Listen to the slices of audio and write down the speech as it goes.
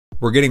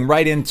we're getting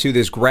right into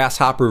this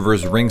Grasshopper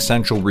versus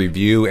RingCentral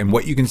review. And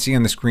what you can see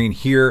on the screen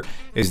here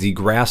is the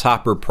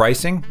Grasshopper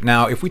pricing.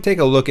 Now, if we take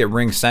a look at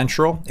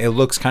RingCentral, it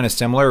looks kind of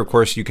similar. Of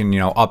course, you can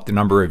up the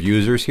number of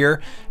users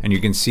here, and you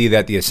can see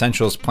that the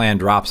Essentials plan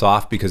drops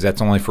off because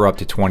that's only for up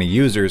to 20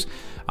 users.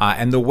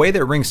 And the way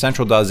that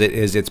RingCentral does it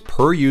is it's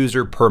per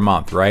user per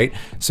month, right?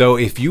 So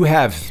if you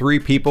have 3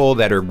 people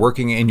that are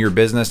working in your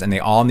business and they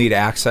all need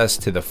access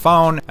to the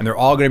phone and they're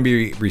all going to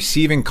be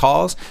receiving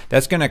calls,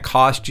 that's going to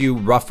cost you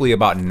roughly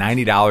about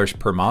 $90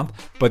 per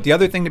month. But the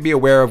other thing to be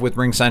aware of with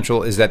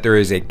RingCentral is that there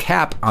is a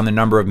cap on the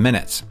number of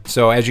minutes.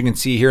 So as you can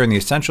see here in the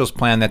Essentials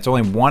plan, that's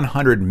only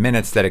 100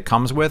 minutes that it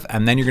comes with,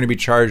 and then you're going to be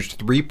charged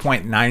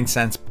 3.9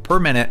 cents per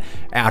minute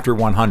after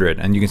 100.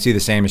 And you can see the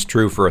same is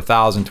true for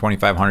 1,000,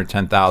 2,500,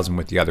 10,000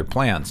 with the other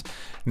plans.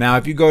 Now,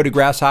 if you go to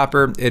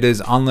Grasshopper, it is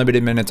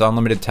unlimited minutes,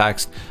 unlimited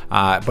text,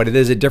 but it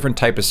is a different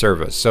type of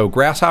service. So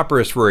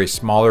Grasshopper is for a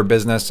smaller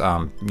business,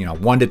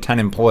 1 to 10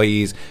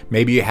 employees.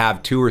 Maybe you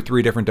have 2 or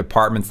 3 different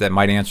departments that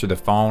might answer the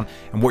phone.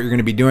 And what you're going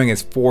to be doing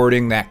is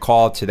forwarding that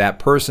call to that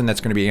person that's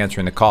going to be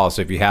answering the call.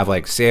 So if you have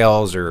like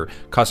sales or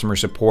customer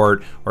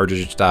support or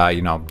just,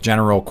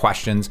 general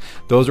questions,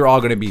 those are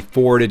all going to be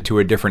forwarded to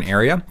a different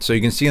area. So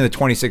you can see in the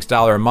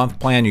 $26 a month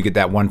plan, you get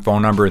that 1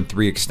 phone number and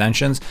 3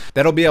 extensions.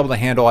 That'll be able to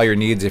handle all your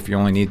needs if you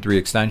only need 3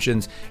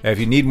 extensions. If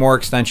you need more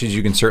extensions,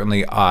 you can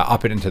certainly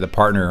up it into the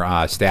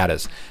partner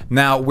status.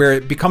 Now, where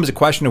it becomes a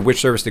question of which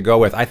service to go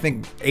with, I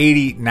think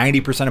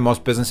 80–90% of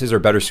most businesses are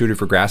better suited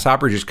for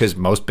Grasshopper just because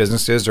most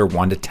businesses are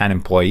 1 to 10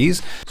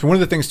 employees. So one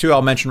of the things too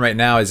I'll mention right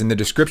now is in the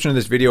description of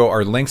this video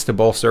are links to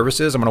both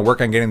services. I'm going to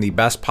work on getting the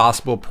best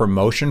possible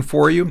promotion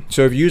for you.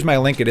 So if you use my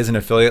link, it is an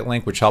affiliate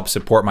link which helps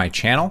support my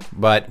channel.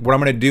 But what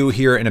I'm going to do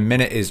here in a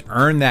minute is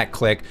earn that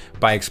click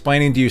by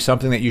explaining to you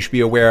something that you should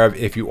be aware of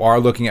if you are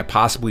looking at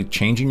possibly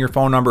changing your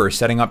phone number or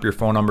setting up your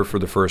phone number for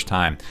the first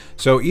time.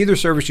 So either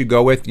service you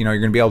go with, you're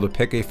going to be able to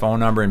pick a phone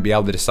number and be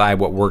able to decide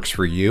what works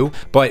for you.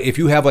 But if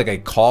you have like a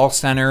call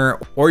center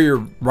or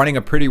you're running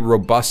a pretty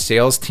robust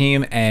sales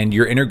team and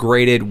you're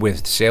integrated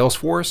with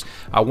Salesforce,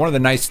 one of the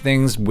nice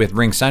things with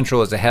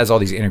RingCentral is it has all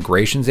these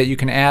integrations that you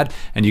can add,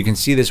 and you can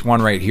see this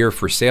one right here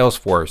for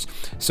Salesforce.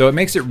 So it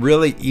makes it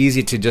really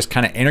easy to just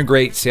kind of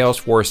integrate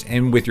Salesforce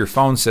in with your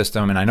phone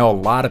system. And I know a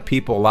lot of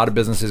people, a lot of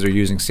businesses are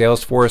using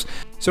Salesforce.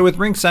 So with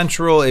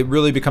RingCentral, it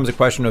really becomes a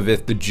question of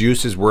if the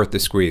juice is worth the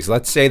squeeze.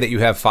 Let's say that you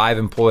have 5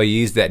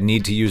 employees that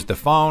need to use the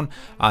phone.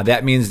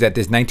 That means that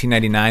this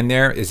 $19.99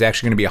 there is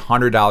actually going to be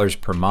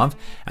 $100 per month.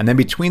 And then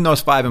between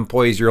those 5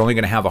 employees, you're only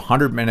going to have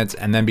 100 minutes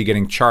and then be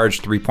getting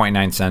charged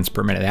 3.9 cents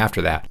per minute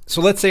after that.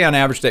 So let's say on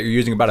average that you're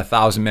using about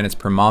 1,000 minutes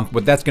per month.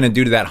 What that's going to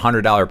do to that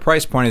 $100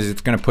 price point is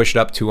it's going to push it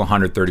up to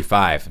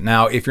 $135.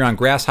 Now, if you're on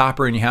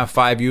Grasshopper and you have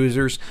 5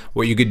 users,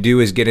 what you could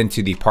do is get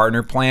into the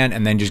partner plan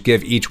and then just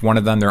give each one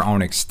of them their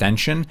own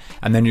extension.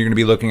 And then you're going to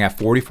be looking at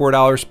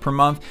 $44 per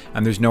month,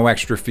 and there's no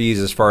extra fees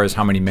as far as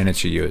how many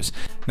minutes you use.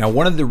 Now,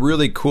 one of the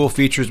really cool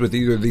features with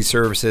either of these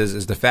services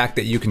is the fact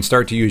that you can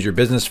start to use your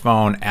business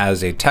phone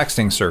as a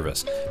texting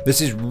service.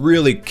 This is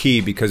really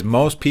key because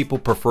most people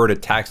prefer to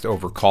text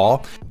over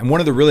call. And one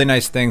of the really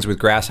nice things with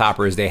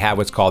Grasshopper is they have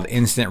what's called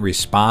instant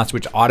response,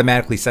 which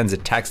automatically sends a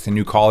text to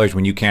new callers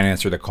when you can't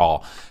answer the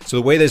call. So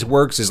the way this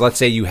works is, let's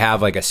say you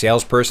have like a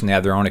salesperson, they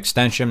have their own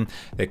extension,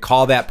 they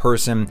call that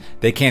person,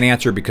 they can't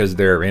answer because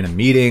they're in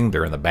a meeting,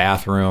 they're in the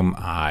bathroom,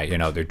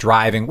 they're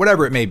driving,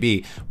 whatever it may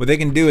be. What they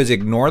can do is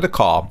ignore the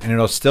call and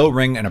it'll still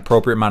ring an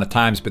appropriate amount of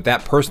times, but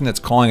that person that's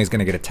calling is going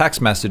to get a text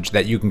message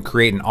that you can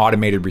create an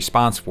automated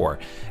response for.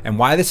 And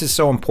why this is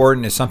so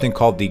important is something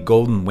called the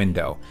golden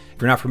window.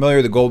 If you're not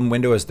familiar, the golden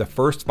window is the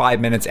first 5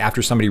 minutes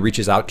after somebody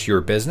reaches out to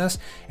your business,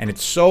 and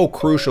it's so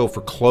crucial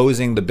for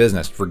closing the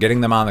business, for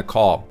getting them on the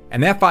call.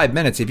 And that 5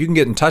 minutes, if you can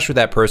get in touch with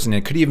that person,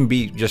 it could even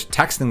be just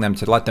texting them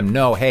to let them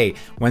know, hey,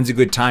 when's a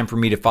good time for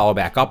me to follow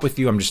back up with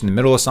you? I'm just in the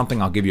middle of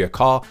something, I'll give you a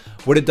call.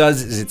 What it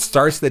does is it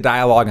starts the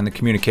dialogue and the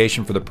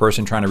communication for the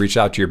person trying to reach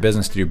out to your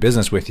business to do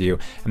business with you.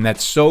 And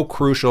that's so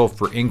crucial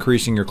for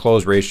increasing your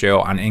close ratio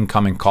on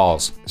incoming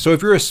calls. So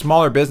if you're a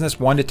smaller business,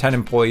 1 to 10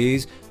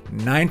 employees,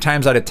 9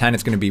 times out of 10,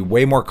 it's going to be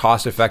way more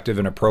cost effective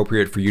and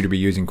appropriate for you to be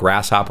using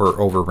Grasshopper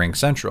over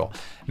RingCentral.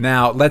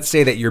 Now, let's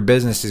say that your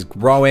business is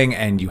growing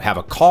and you have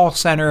a call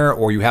center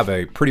or you have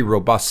a pretty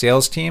robust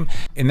sales team.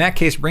 In that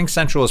case,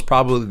 RingCentral is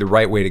probably the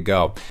right way to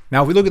go.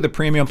 Now, if we look at the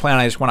premium plan,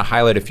 I just want to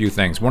highlight a few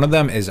things. One of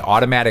them is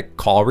automatic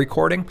call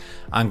recording.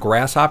 On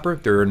Grasshopper,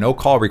 there are no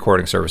call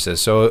recording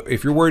services. So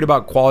if you're worried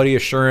about quality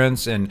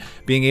assurance and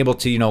being able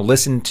to,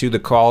 listen to the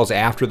calls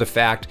after the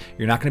fact,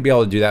 you're not going to be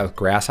able to do that with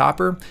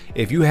Grasshopper.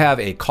 If you have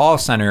a call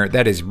center,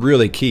 that is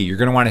really key. You're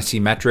going to want to see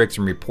metrics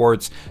and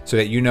reports so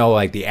that you know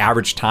like the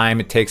average time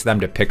it takes them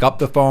to pick up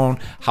the phone,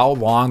 how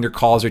long their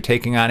calls are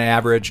taking on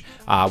average,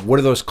 what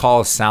do those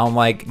calls sound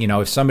like.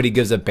 If somebody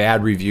gives a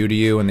bad review to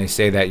you and they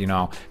say that,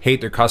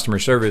 hate their customer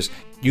service,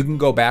 you can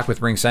go back with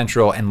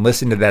RingCentral and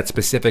listen to that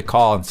specific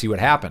call and see what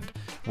happened.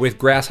 With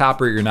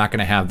Grasshopper, you're not going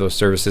to have those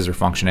services or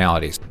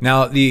functionalities.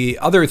 Now, the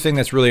other thing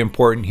that's really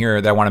important here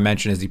that I want to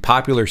mention is the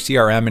popular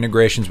CRM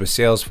integrations with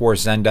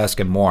Salesforce, Zendesk,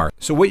 and more.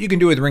 So what you can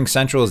do with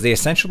RingCentral RingCentral is they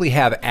essentially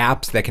have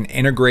apps that can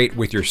integrate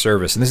with your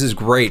service. And this is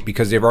great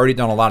because they've already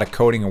done a lot of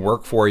coding and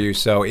work for you.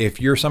 So if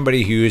you're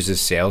somebody who uses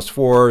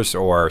Salesforce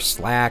or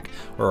Slack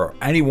or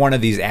any one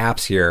of these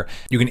apps here,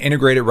 you can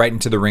integrate it right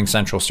into the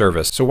RingCentral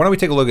service. So why don't we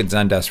take a look at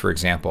Zendesk, for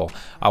example.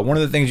 One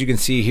of the things you can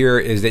see here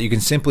is that you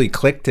can simply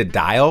click to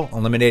dial,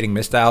 eliminating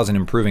misdials and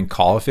improving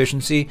call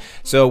efficiency.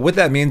 So what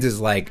that means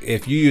is, like,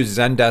 if you use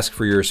Zendesk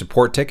for your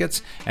support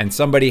tickets and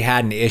somebody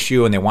had an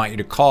issue and they want you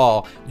to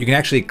call, you can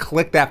actually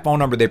click that phone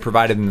number they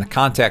provided in the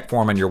contact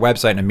form on your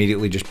website and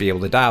immediately just be able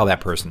to dial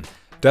that person.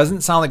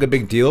 Doesn't sound like a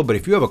big deal, but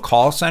if you have a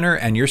call center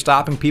and you're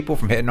stopping people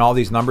from hitting all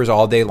these numbers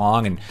all day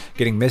long and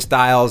getting missed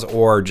dials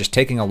or just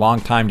taking a long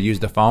time to use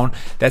the phone,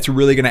 that's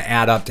really gonna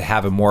add up to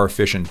have a more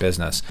efficient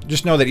business.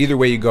 Just know that either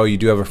way you go, you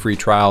do have a free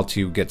trial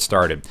to get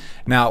started.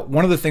 Now,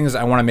 one of the things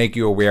I wanna make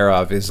you aware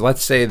of is,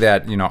 let's say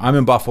that, I'm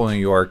in Buffalo, New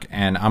York,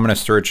 and I'm gonna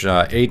search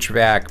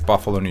HVAC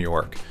Buffalo, New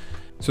York.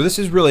 So this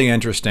is really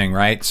interesting,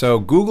 right? So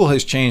Google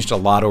has changed a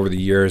lot over the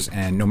years,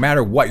 and no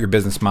matter what your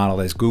business model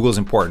is, Google's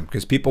important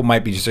because people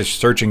might be just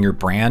searching your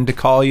brand to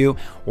call you,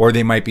 or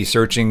they might be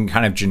searching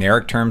kind of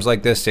generic terms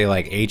like this, say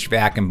like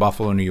HVAC in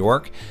Buffalo, New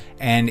York.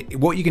 And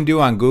what you can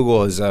do on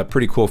Google is a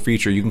pretty cool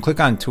feature. You can click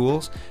on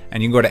tools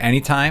and you can go to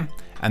anytime,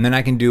 and then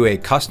I can do a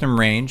custom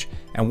range.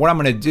 And what I'm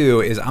gonna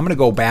do is I'm gonna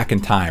go back in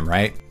time,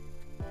 right?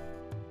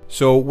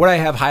 So what I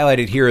have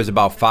highlighted here is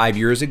about 5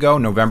 years ago,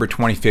 November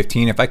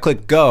 2015. If I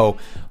click go,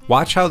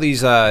 watch how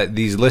these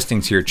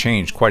listings here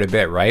change quite a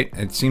bit, right?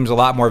 It seems a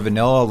lot more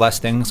vanilla, less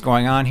things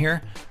going on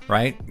here,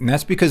 right? And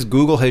that's because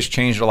Google has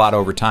changed a lot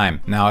over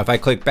time. Now, if I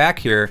click back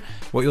here,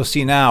 what you'll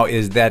see now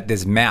is that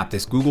this map,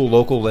 this Google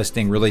local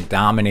listing, really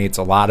dominates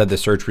a lot of the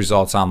search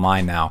results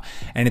online now.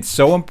 And it's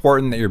so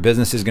important that your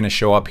business is gonna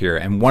show up here.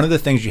 And one of the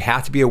things you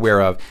have to be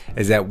aware of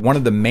is that one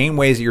of the main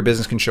ways that your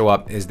business can show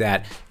up is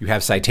that you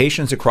have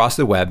citations across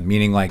the web,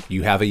 meaning like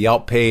you have a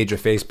Yelp page, a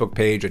Facebook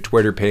page, a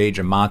Twitter page,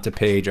 a Monta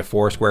page, a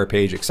Foursquare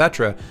page,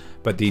 etc.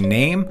 But the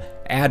name,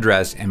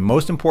 address, and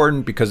most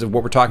important, because of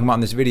what we're talking about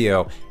in this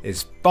video,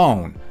 is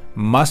phone,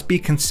 must be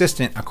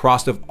consistent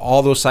across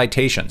all those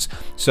citations.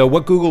 So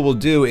what Google will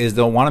do is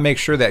they'll want to make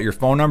sure that your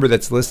phone number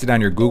that's listed on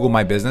your Google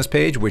My Business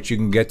page, which you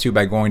can get to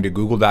by going to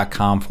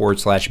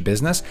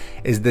google.com/business,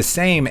 is the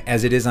same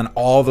as it is on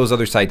all those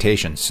other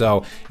citations.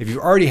 So if you've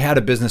already had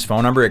a business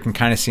phone number, it can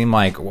kind of seem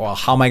like, well,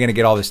 how am I going to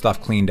get all this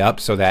stuff cleaned up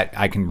so that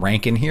I can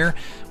rank in here?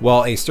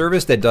 Well, a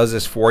service that does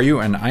this for you,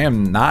 and I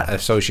am not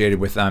associated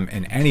with them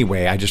in any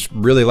way, I just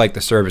really like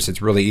the service,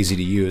 it's really easy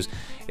to use,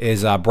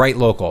 is Bright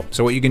Local.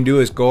 So what you can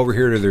do is go over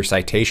here to their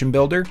citation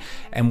builder,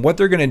 and what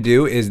they're going to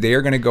do is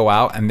they're going to go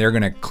out and they're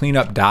going to clean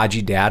up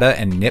dodgy data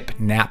and nip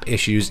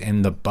issues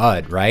in the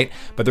bud, right?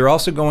 But they're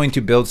also going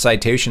to build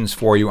citations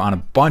for you on a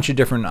bunch of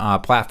different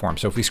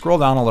platforms. So if we scroll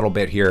down a little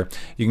bit here,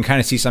 you can kind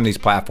of see some of these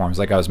platforms,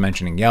 like I was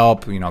mentioning,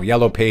 Yelp,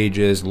 Yellow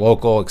Pages,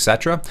 Local,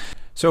 etc.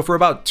 So for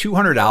about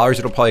 $200,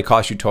 it'll probably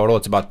cost you total.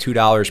 It's about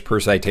 $2 per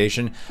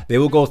citation. They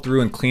will go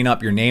through and clean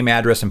up your name,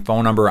 address, and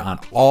phone number on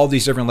all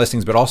these different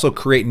listings, but also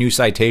create new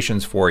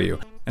citations for you.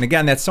 And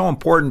again, that's so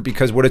important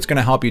because what it's going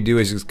to help you do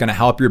is it's going to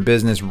help your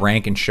business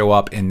rank and show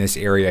up in this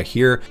area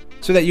here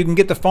so that you can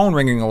get the phone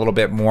ringing a little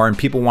bit more and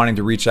people wanting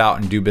to reach out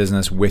and do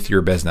business with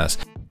your business.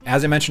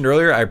 As I mentioned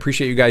earlier, I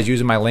appreciate you guys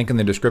using my link in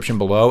the description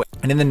below.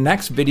 And in the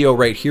next video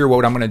right here,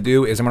 what I'm gonna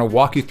do is I'm gonna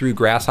walk you through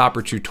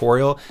Grasshopper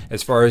tutorial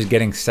as far as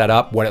getting set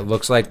up, what it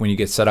looks like when you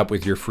get set up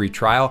with your free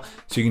trial.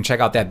 So you can check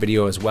out that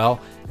video as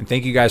well. And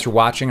thank you guys for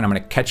watching, and I'm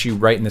gonna catch you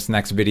right in this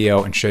next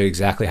video and show you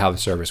exactly how the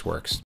service works.